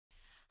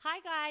Hi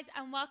guys,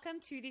 and welcome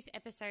to this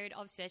episode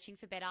of Searching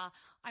for Better.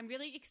 I'm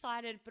really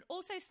excited, but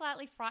also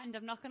slightly frightened,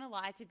 I'm not going to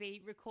lie, to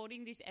be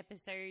recording this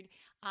episode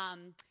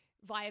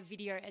via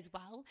video as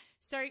well.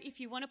 So if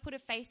you want to put a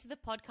face to the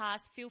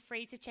podcast, feel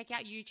free to check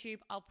out YouTube.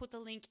 I'll put the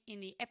link in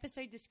the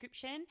episode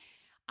description.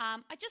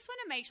 I just want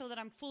to make sure that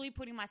I'm fully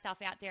putting myself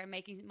out there and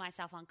making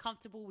myself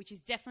uncomfortable, which is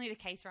definitely the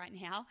case right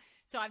now.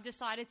 So I've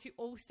decided to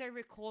also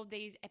record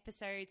these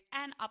episodes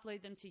and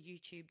upload them to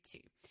YouTube too.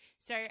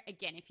 So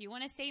again, if you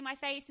want to see my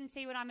face and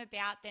see what I'm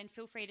about, then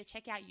feel free to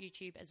check out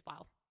YouTube as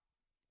well.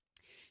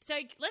 So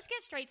let's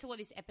get straight to what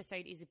this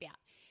episode is about.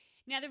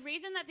 Now, the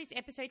reason that this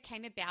episode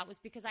came about was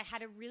because I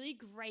had a really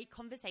great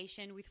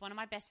conversation with one of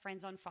my best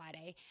friends on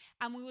Friday,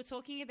 and we were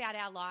talking about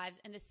our lives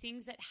and the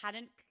things that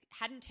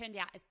hadn't turned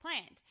out as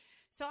planned.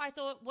 So I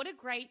thought, what a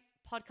great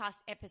podcast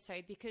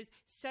episode, because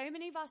so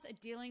many of us are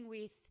dealing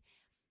with,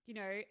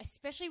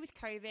 especially with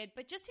COVID,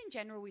 but just in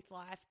general with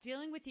life,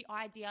 dealing with the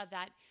idea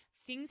that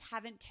things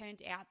haven't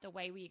turned out the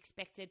way we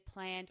expected,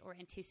 planned, or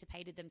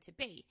anticipated them to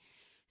be.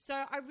 So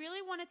I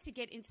really wanted to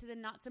get into the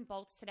nuts and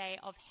bolts today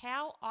of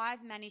how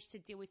I've managed to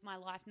deal with my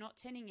life not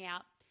turning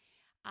out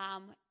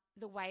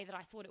the way that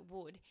I thought it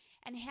would,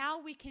 and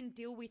how we can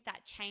deal with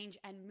that change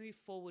and move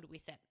forward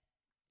with it.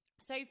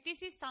 So if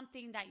this is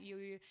something that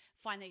you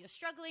find that you're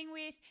struggling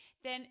with,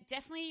 then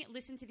definitely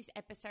listen to this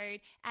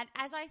episode. And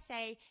as I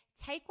say,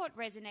 take what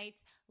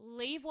resonates,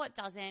 leave what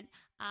doesn't.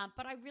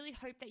 But I really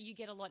hope that you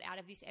get a lot out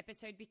of this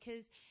episode,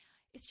 because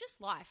it's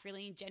just life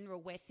really in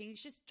general, where things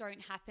just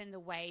don't happen the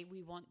way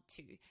we want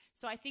to.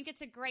 So I think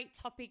it's a great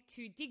topic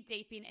to dig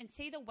deep in and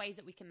see the ways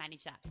that we can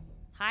manage that.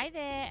 Hi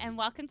there, and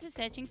welcome to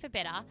Searching for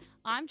Better.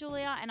 I'm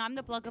Julia, and I'm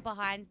the blogger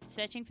behind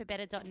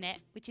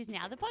searchingforbetter.net, which is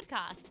now the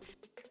podcast.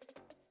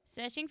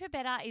 Searching for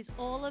Better is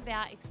all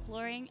about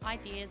exploring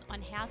ideas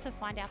on how to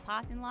find our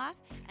path in life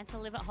and to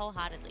live it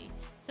wholeheartedly.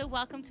 So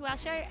welcome to our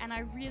show, and I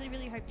really,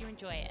 really hope you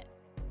enjoy it.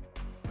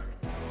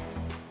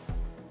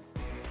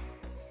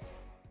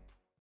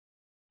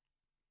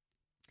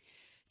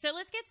 So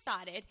let's get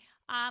started.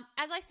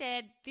 As I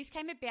said, this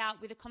came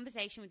about with a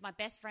conversation with my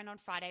best friend on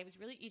Friday. It was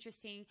really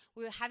interesting.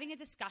 We were having a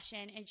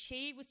discussion, and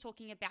she was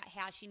talking about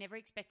how she never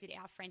expected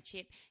our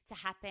friendship to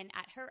happen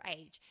at her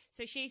age.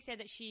 So she said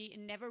that she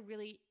never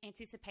really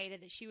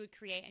anticipated that she would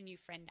create a new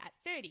friend at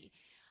 30,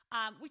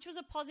 which was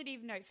a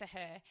positive note for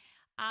her.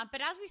 But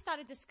as we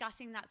started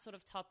discussing that sort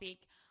of topic,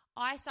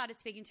 I started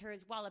speaking to her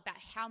as well about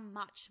how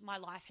much my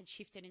life had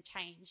shifted and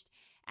changed,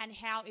 and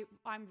how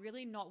I'm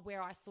really not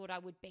where I thought I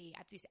would be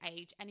at this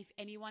age. And if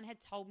anyone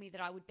had told me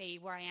that I would be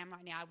where I am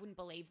right now, I wouldn't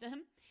believe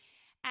them.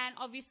 And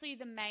obviously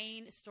the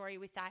main story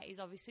with that is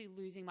obviously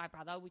losing my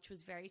brother, which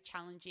was very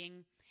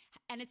challenging.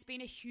 And it's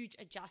been a huge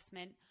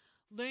adjustment,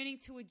 learning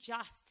to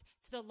adjust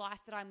to the life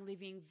that I'm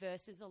living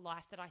versus the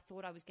life that I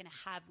thought I was going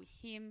to have with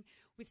him,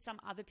 with some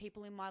other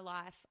people in my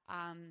life,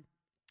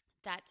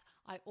 that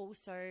I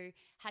also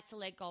had to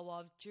let go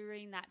of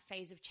during that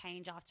phase of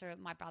change after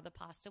my brother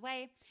passed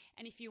away.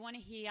 And if you want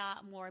to hear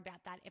more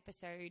about that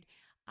episode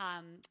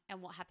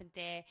and what happened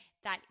there,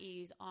 that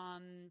is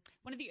one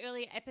of the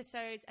earlier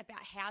episodes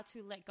about how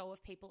to let go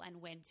of people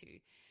and when to.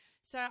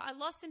 So I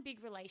lost some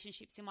big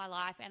relationships in my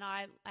life, and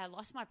I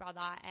lost my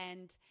brother,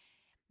 and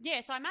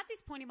yeah, so I'm at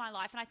this point in my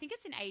life, and I think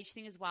it's an age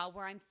thing as well,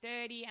 where I'm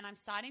 30 and I'm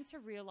starting to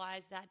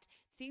realize that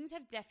things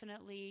have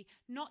definitely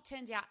not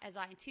turned out as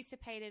I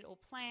anticipated or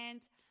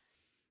planned.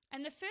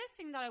 And the first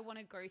thing that I want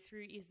to go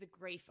through is the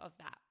grief of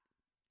that.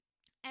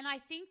 And I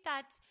think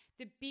that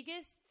the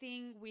biggest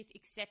thing with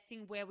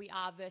accepting where we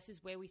are versus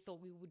where we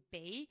thought we would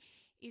be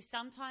is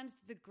sometimes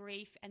the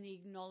grief and the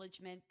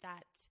acknowledgement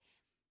that,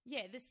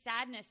 the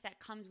sadness that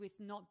comes with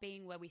not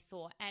being where we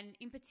thought. And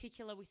in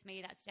particular with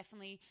me, that's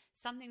definitely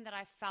something that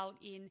I felt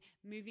in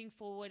moving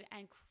forward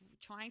and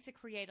trying to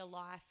create a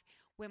life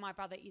where my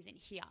brother isn't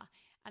here.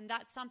 And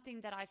that's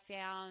something that I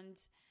found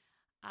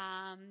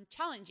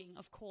challenging,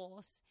 of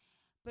course.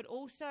 But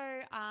also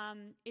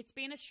it's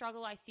been a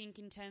struggle, I think,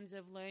 in terms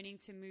of learning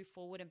to move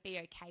forward and be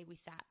okay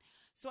with that.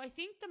 So I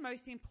think the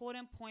most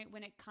important point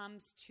when it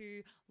comes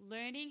to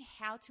learning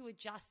how to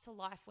adjust to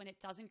life when it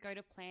doesn't go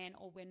to plan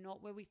or we're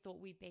not where we thought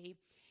we'd be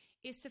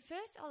is to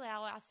first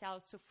allow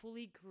ourselves to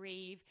fully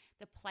grieve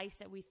the place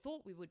that we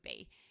thought we would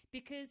be.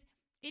 Because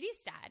it is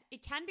sad.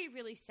 It can be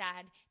really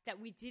sad that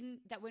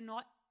we're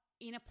not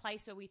in a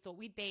place where we thought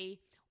we'd be,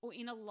 or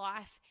in a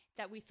life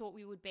that we thought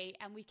we would be,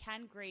 and we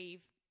can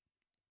grieve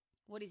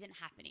what isn't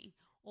happening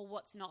or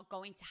what's not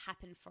going to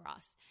happen for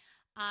us.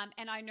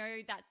 And I know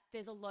that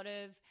there's a lot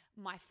of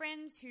my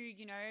friends who,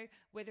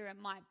 whether it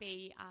might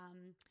be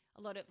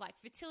a lot of like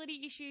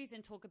fertility issues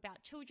and talk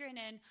about children.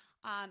 And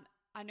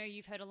I know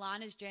you've heard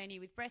Alana's journey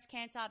with breast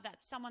cancer.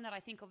 That's someone that I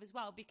think of as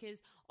well,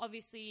 because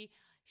obviously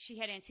she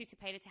had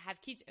anticipated to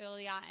have kids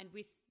earlier, and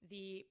with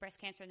the breast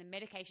cancer and the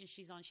medication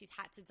she's on, she's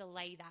had to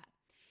delay that.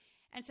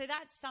 And so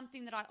that's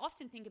something that I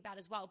often think about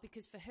as well,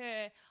 because for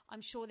her, I'm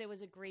sure there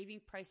was a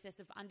grieving process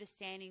of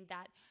understanding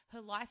that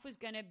her life was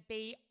going to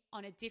be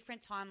on a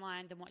different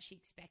timeline than what she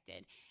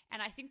expected.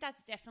 And I think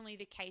that's definitely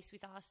the case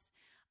with us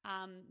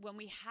when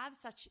we have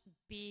such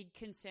big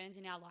concerns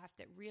in our life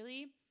that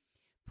really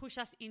push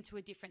us into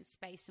a different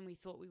space than we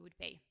thought we would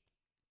be.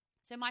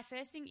 So my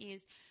first thing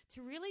is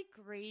to really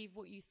grieve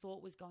what you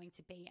thought was going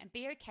to be and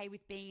be okay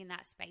with being in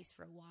that space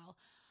for a while.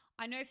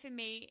 I know for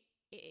me,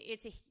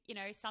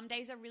 some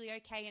days are really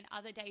okay, and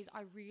other days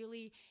I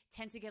really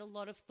tend to get a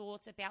lot of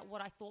thoughts about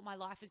what I thought my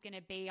life was going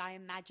to be. I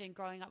imagine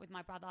growing up with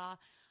my brother.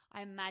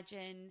 I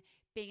imagine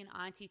being an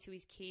auntie to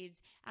his kids,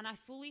 and I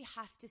fully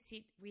have to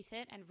sit with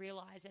it and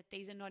realize that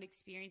these are not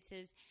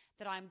experiences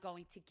that I'm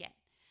going to get.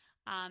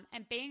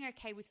 And being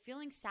okay with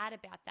feeling sad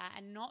about that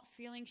and not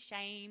feeling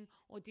shame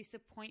or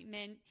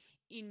disappointment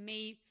in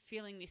me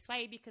feeling this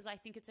way, because I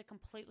think it's a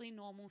completely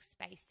normal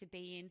space to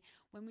be in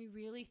when we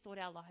really thought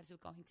our lives were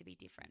going to be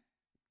different.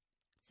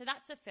 So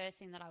that's the first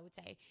thing that I would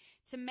say,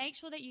 to make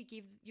sure that you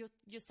give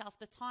yourself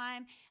the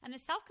time and the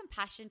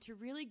self-compassion to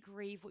really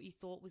grieve what you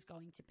thought was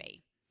going to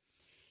be.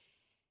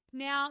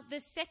 Now, the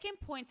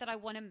second point that I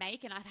want to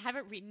make, and I have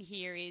it written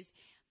here, is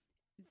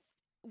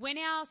when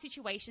our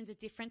situations are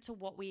different to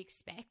what we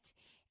expect,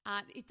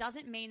 it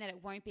doesn't mean that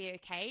it won't be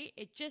okay.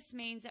 It just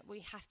means that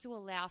we have to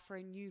allow for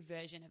a new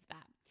version of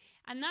that.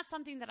 And that's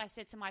something that I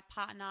said to my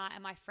partner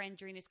and my friend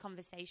during this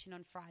conversation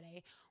on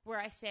Friday, where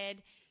I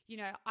said,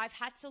 I've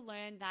had to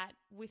learn that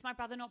with my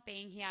brother not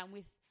being here and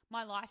with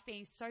my life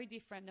being so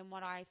different than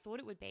what I thought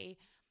it would be,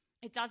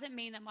 it doesn't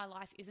mean that my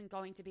life isn't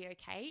going to be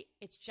okay.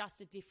 It's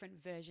just a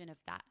different version of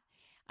that.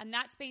 And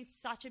that's been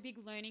such a big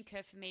learning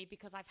curve for me,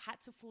 because I've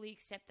had to fully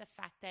accept the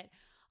fact that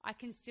I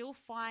can still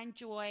find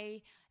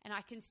joy and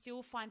I can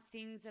still find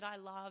things that I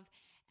love,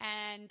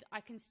 and I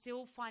can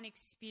still find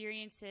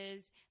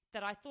experiences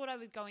that I thought I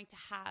was going to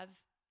have,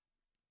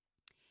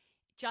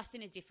 just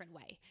in a different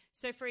way.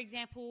 So for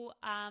example,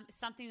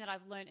 something that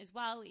I've learned as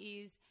well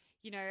is,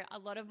 a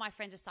lot of my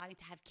friends are starting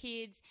to have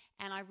kids,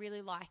 and I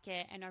really like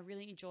it, and I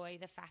really enjoy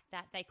the fact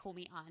that they call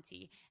me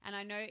auntie. And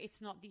I know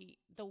it's not the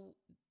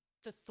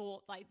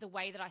thought, like the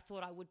way that I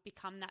thought I would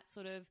become that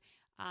sort of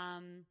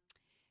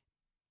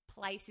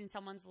place in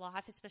someone's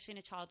life, especially in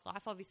a child's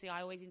life. Obviously,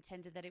 I always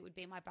intended that it would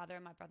be my brother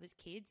and my brother's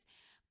kids.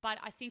 But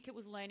I think it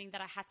was learning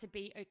that I had to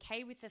be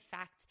okay with the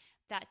fact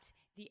that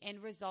the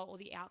end result or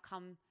the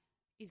outcome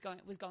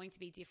was going to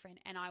be different,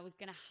 and I was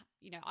going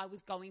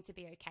to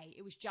be okay.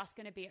 It was just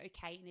going to be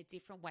okay in a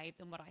different way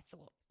than what I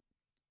thought.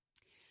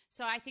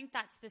 So I think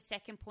that's the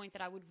second point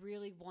that I would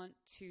really want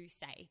to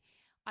say.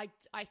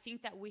 I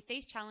think that with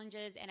these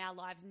challenges and our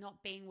lives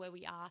not being where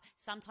we are,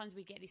 sometimes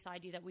we get this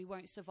idea that we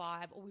won't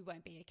survive or we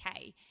won't be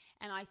okay.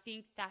 And I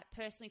think that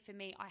personally for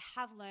me, I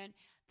have learned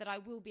that I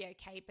will be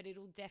okay, but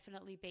it'll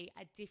definitely be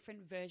a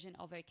different version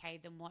of okay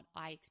than what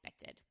I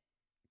expected.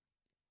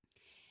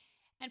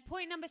 And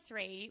point number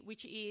 3,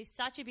 which is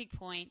such a big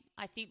point,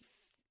 I think,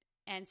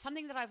 and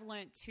something that I've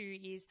learned too,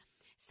 is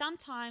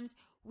sometimes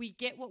we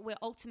get what we're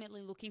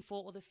ultimately looking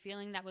for, or the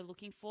feeling that we're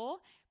looking for,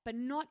 but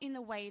not in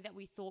the way that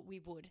we thought we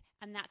would.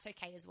 And that's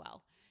okay as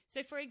well.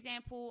 So for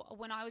example,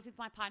 when I was with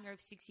my partner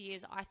of 6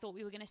 years, I thought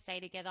we were going to stay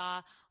together.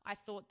 I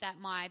thought that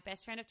my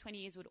best friend of 20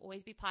 years would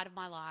always be part of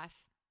my life,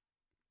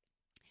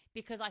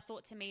 because I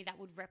thought to me that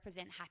would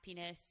represent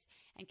happiness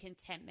and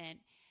contentment.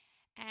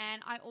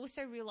 And I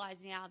also realize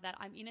now that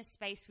I'm in a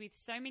space with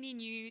so many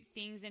new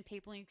things and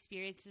people and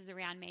experiences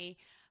around me,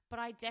 but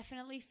I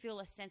definitely feel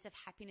a sense of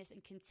happiness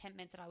and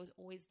contentment that I was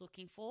always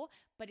looking for,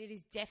 but it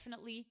is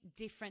definitely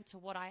different to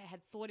what I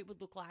had thought it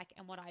would look like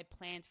and what I had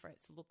planned for it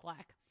to look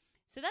like.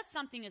 So that's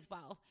something as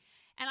well.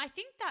 And I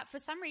think that for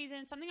some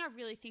reason, something I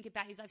really think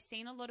about is I've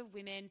seen a lot of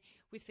women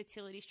with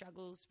fertility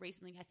struggles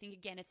recently. I think,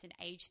 again, it's an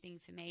age thing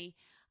for me,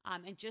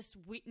 and just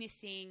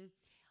witnessing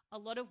a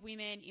lot of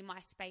women in my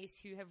space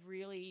who have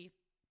really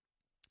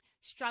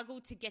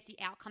struggled to get the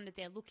outcome that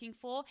they're looking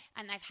for,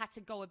 and they've had to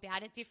go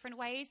about it different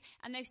ways,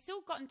 and they've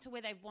still gotten to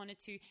where they've wanted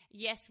to,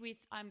 yes, with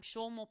I'm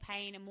sure more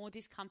pain and more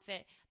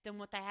discomfort than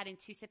what they had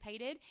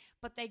anticipated,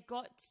 but they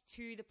got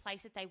to the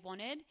place that they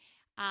wanted,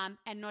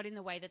 and not in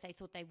the way that they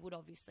thought they would,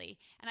 obviously.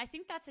 And I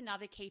think that's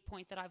another key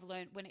point that I've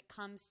learned when it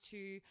comes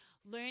to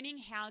learning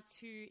how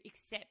to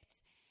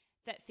accept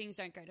that things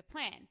don't go to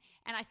plan.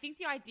 And I think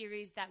the idea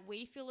is that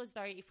we feel as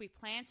though if we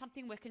plan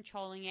something, we're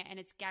controlling it and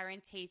it's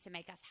guaranteed to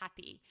make us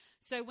happy.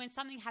 So when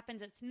something happens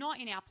that's not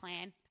in our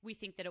plan, we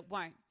think that it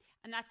won't.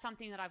 And that's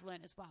something that I've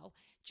learned as well.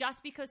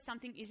 Just because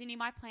something isn't in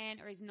my plan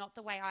or is not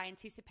the way I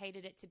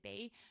anticipated it to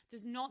be,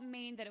 does not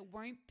mean that it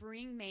won't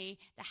bring me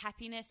the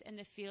happiness and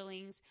the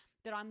feelings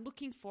that I'm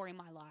looking for in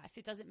my life.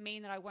 It doesn't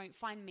mean that I won't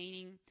find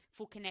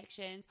meaningful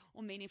connections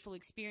or meaningful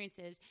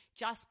experiences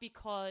just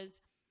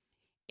because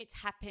it's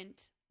happened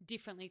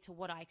differently to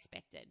what I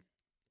expected.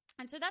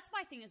 And so that's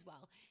my thing as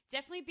well.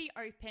 Definitely be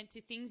open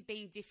to things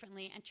being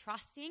differently and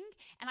trusting.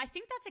 And I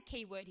think that's a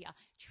key word here,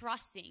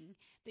 trusting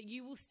that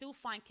you will still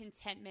find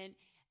contentment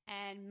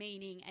and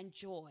meaning and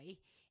joy,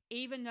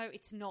 even though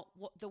it's not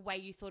the way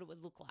you thought it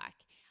would look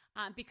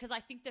like. Because I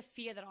think the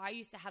fear that I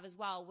used to have as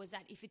well was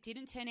that if it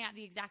didn't turn out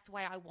the exact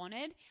way I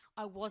wanted,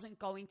 I wasn't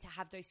going to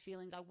have those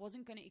feelings. I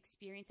wasn't going to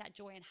experience that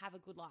joy and have a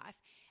good life.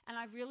 And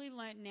I've really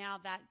learned now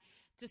that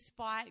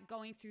despite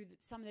going through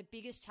some of the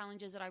biggest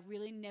challenges that I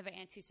really never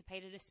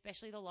anticipated,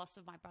 especially the loss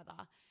of my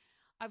brother,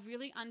 I've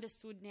really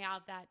understood now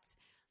that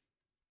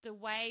the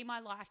way my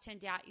life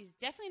turned out is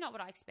definitely not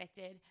what I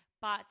expected,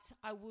 but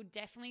I would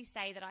definitely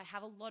say that I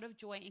have a lot of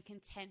joy and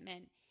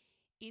contentment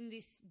in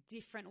this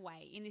different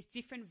way, in this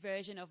different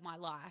version of my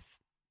life.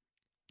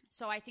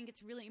 So I think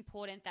it's really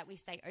important that we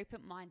stay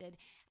open-minded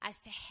as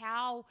to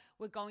how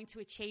we're going to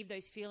achieve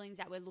those feelings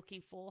that we're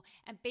looking for,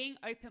 and being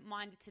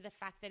open-minded to the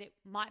fact that it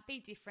might be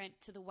different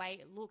to the way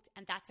it looked,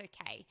 and that's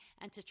okay,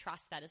 and to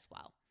trust that as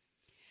well.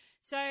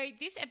 So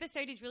this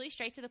episode is really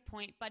straight to the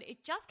point, but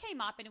it just came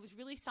up and it was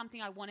really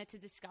something I wanted to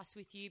discuss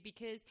with you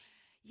because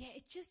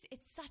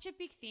it's such a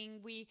big thing.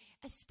 We,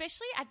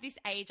 especially at this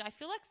age, I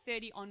feel like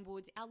 30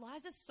 onwards, our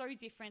lives are so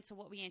different to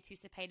what we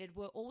anticipated.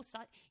 We're all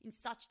in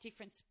such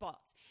different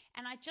spots.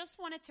 And I just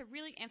wanted to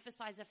really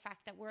emphasize the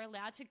fact that we're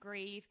allowed to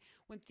grieve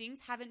when things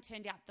haven't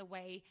turned out the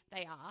way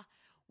they are.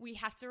 We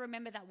have to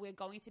remember that we're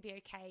going to be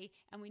okay,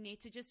 and we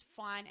need to just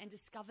find and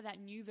discover that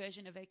new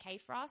version of okay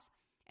for us.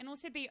 And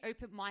also be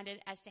open-minded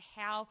as to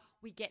how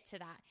we get to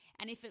that.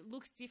 And if it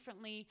looks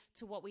differently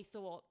to what we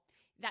thought,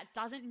 that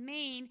doesn't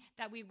mean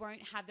that we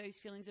won't have those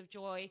feelings of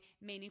joy,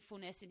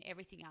 meaningfulness, and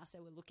everything else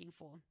that we're looking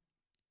for.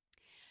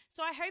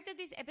 So I hope that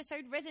this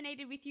episode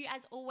resonated with you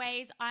as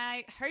always.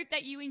 I hope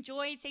that you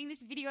enjoyed seeing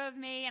this video of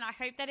me, and I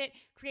hope that it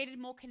created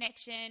more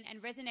connection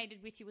and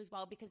resonated with you as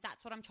well, because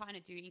that's what I'm trying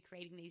to do in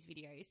creating these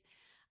videos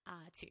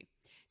too.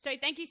 So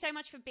thank you so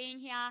much for being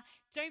here.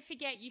 Don't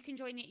forget, you can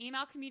join the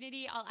email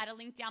community. I'll add a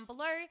link down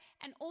below.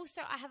 And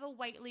also I have a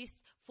wait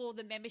list for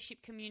the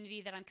membership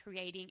community that I'm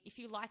creating. If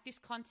you like this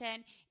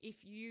content,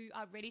 if you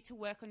are ready to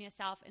work on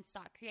yourself and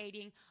start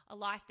creating a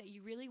life that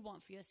you really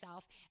want for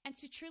yourself and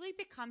to truly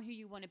become who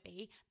you want to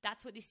be,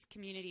 that's what this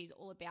community is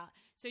all about.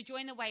 So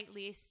join the wait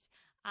list.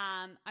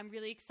 I'm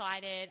really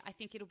excited. I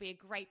think it'll be a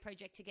great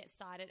project to get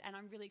started, and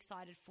I'm really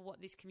excited for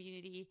what this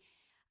community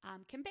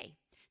can be.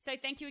 So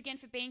thank you again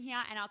for being here,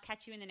 and I'll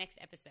catch you in the next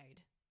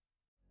episode.